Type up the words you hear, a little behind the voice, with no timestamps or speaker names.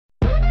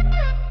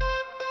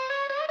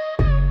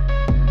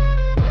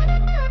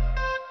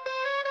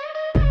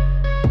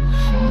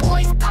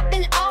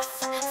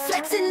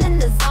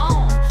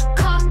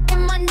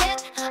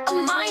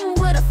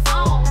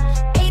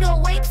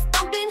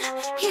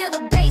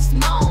bass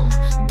moan.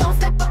 Don't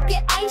step up,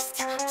 get iced,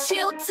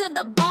 chill to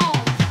the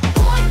bone.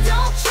 Boy,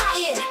 don't try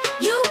it,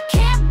 you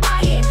can't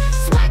buy it.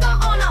 Swagger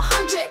on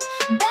 100,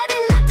 better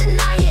not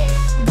deny it.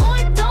 Boy,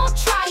 don't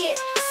try it,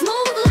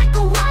 smooth like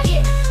a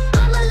riot.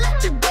 I'm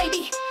electric,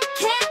 baby,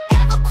 can't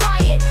ever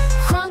quiet.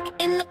 Crunk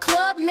in the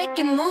club,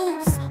 making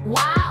moves,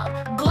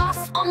 wild.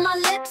 Gloss on my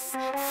lips,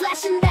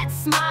 flashing that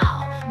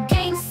smile.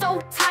 Game so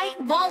tight,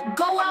 won't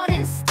go out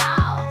in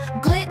style.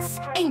 Glitz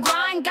and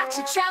grind, got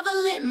you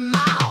traveling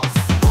miles.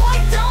 Boy,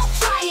 don't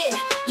try it,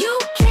 you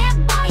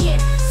can't buy it.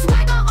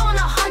 Swagger on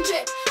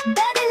 100,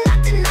 better not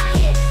deny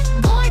it.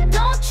 Boy,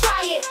 don't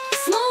try it,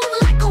 smooth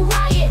like a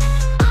riot.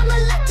 I'm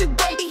electric,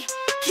 baby,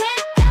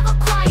 can't ever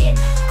quiet.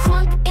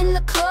 Crunk in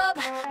the club,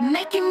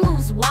 making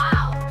moves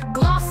wild.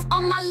 Gloss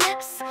on my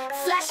lips,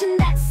 flashing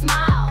that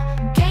smile.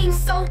 Game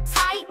so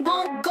tight,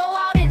 won't go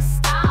out in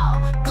style.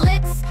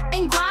 Glitz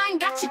and grind,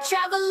 got you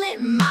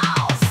traveling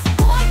miles.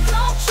 Boy,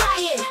 don't try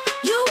it,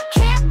 you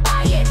can't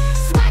buy it.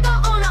 Swagger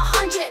on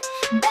 100,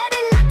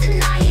 better not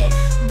deny it.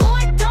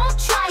 Boy, don't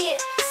try it,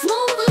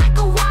 smooth like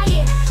a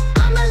riot.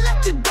 I'm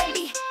electric,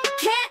 baby,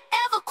 can't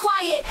ever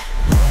quiet.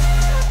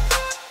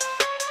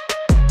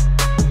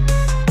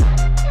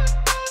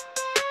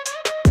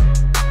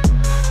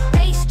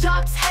 Bass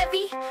drops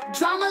heavy,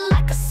 drama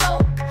like a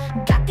soap.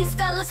 Got these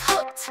fellas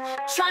hooked,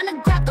 trying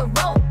to grab the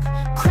rope.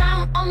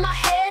 Crown on my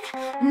head,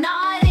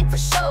 nah, it ain't for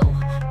show.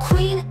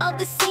 Queen of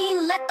the